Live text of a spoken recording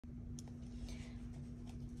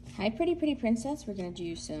Hi, pretty princess. We're going to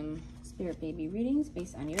do some spirit baby readings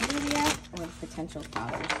based on your zodiac or potential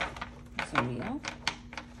father's zodiac.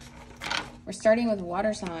 We're starting with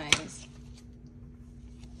water signs.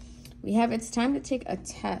 We have, it's time to take a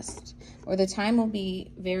test, or the time will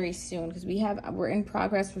be very soon because we're in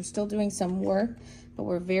progress. We're still doing some work, but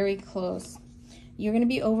we're very close. You're going to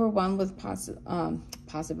be overwhelmed with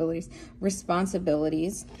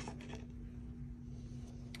responsibilities.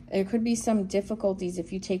 There could be some difficulties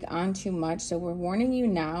if you take on too much. So we're warning you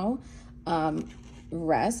now,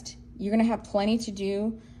 rest. You're going to have plenty to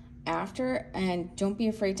do after, and don't be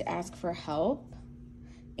afraid to ask for help.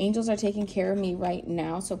 Angels are taking care of me right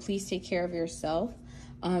now, so please take care of yourself.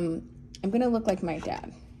 I'm going to look like my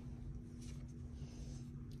dad.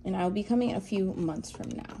 And I'll be coming a few months from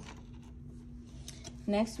now.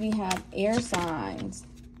 Next, we have air signs.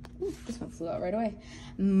 Ooh, this one flew out right away.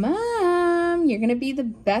 Mom, you're going to be the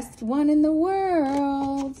best one in the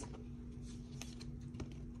world.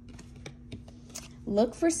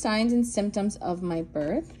 Look for signs and symptoms of my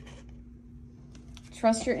birth.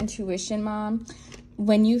 Trust your intuition, Mom.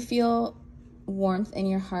 When you feel warmth in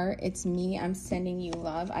your heart, it's me. I'm sending you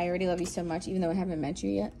love. I already love you so much, even though I haven't met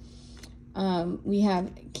you yet. We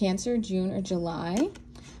have Cancer, June or July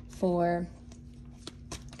for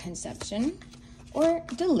conception or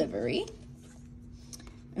delivery.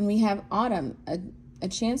 And we have autumn, a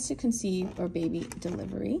chance to conceive or baby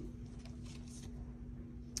delivery.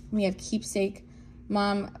 We have keepsake.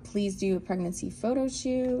 Mom, please do a pregnancy photo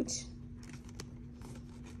shoot.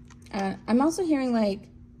 I'm also hearing like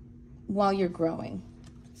while you're growing.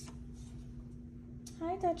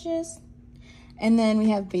 Hi, Duchess. And then we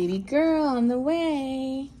have baby girl on the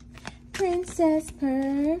way. Princess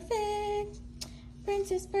perfect.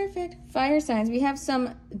 Princess perfect. Fire signs. We have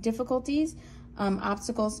some difficulties,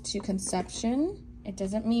 obstacles to conception. It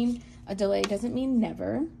doesn't mean a delay. It doesn't mean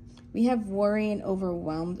never. We have worry and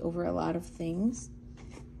overwhelmed over a lot of things.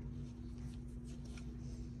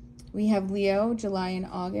 We have Leo, July and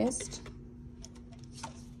August.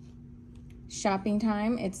 Shopping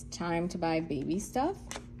time. It's time to buy baby stuff.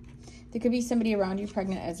 There could be somebody around you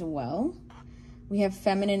pregnant as well. We have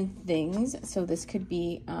feminine things. So this could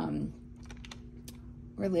be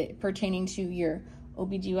pertaining to your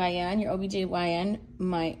OBGYN. Your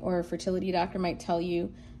OBGYN or a fertility doctor might tell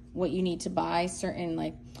you what you need to buy, certain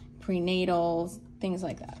like prenatals, things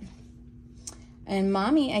like that. And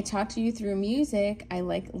Mommy, I talk to you through music. I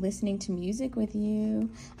like listening to music with you.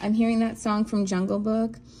 I'm hearing that song from Jungle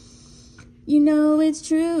Book. You know it's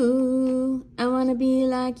true. I want to be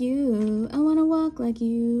like you. I want to walk like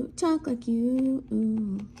you, talk like you.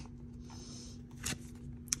 Ooh.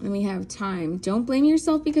 And we have time. Don't blame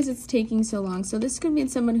yourself because it's taking so long. So this could be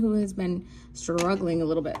someone who has been struggling a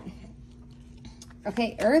little bit.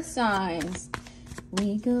 Okay, earth signs.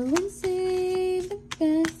 We go and save the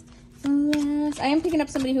best for last. I am picking up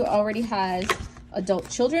somebody who already has adult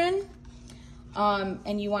children.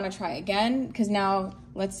 And you want to try again. Because now,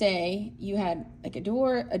 let's say you had like a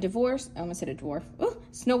divorce. I almost said a dwarf. Ooh,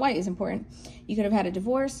 Snow White is important. You could have had a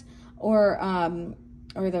divorce, or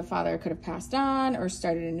the father could have passed on or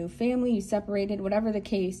started a new family, you separated, whatever the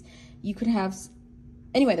case, you could have.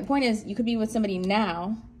 Anyway, the point is you could be with somebody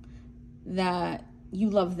now that you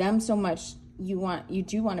love them so much, you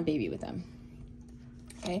do want a baby with them.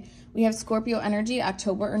 Okay, we have Scorpio energy,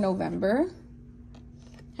 October or November.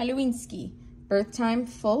 Halloweenski, birth time,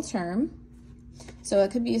 full term. So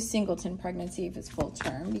it could be a singleton pregnancy if it's full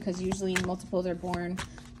term, because usually multiples are born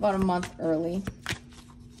about a month early,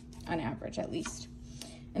 on average at least.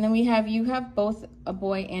 And then you have both a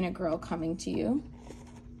boy and a girl coming to you.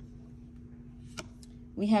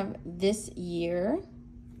 We have this year.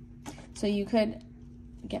 So you could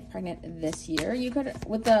get pregnant this year. You could,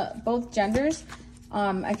 with both genders,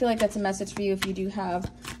 I feel like that's a message for you if you do have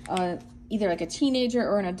either like a teenager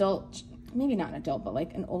or an adult, maybe not an adult, but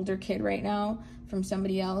like an older kid right now from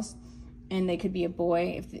somebody else. And they could be a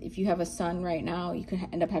boy. If you have a son right now, you could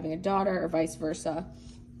end up having a daughter or vice versa.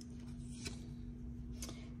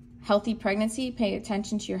 Healthy pregnancy. Pay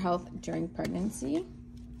attention to your health during pregnancy.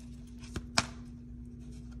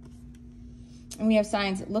 And we have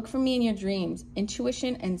signs. Look for me in your dreams.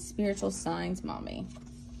 Intuition and spiritual signs, Mommy.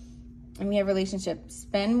 And we have relationships.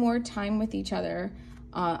 Spend more time with each other.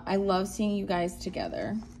 I love seeing you guys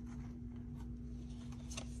together.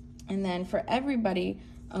 And then for everybody,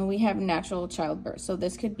 we have natural childbirth. So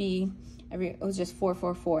this could be, it was just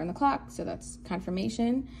 444 on the clock. So that's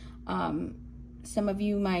confirmation. Some of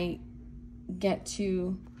you might get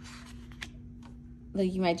to,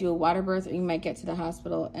 like, you might do a water birth, or you might get to the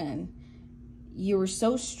hospital and you were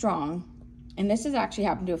so strong. And this has actually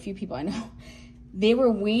happened to a few people I know. they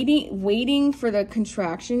were waiting for the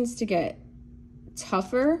contractions to get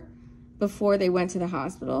tougher before they went to the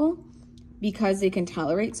hospital because they can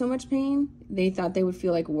tolerate so much pain. They thought they would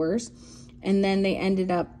feel like worse. And then they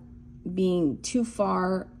ended up being too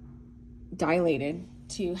far dilated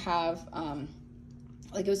to have,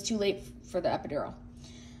 like it was too late for the epidural.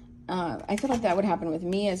 I feel like that would happen with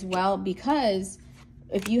me as well, because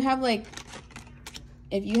if you have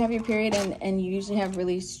your period and you usually have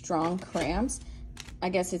really strong cramps, I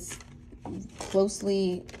guess it's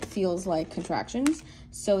closely feels like contractions.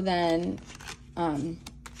 So then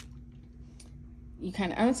you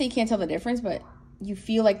kind of, I don't say you can't tell the difference, but you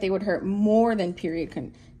feel like they would hurt more than period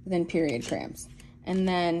cramps. And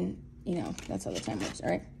then, you know, that's how the time works. All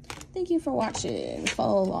right. Thank you for watching.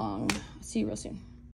 Follow along. See you real soon.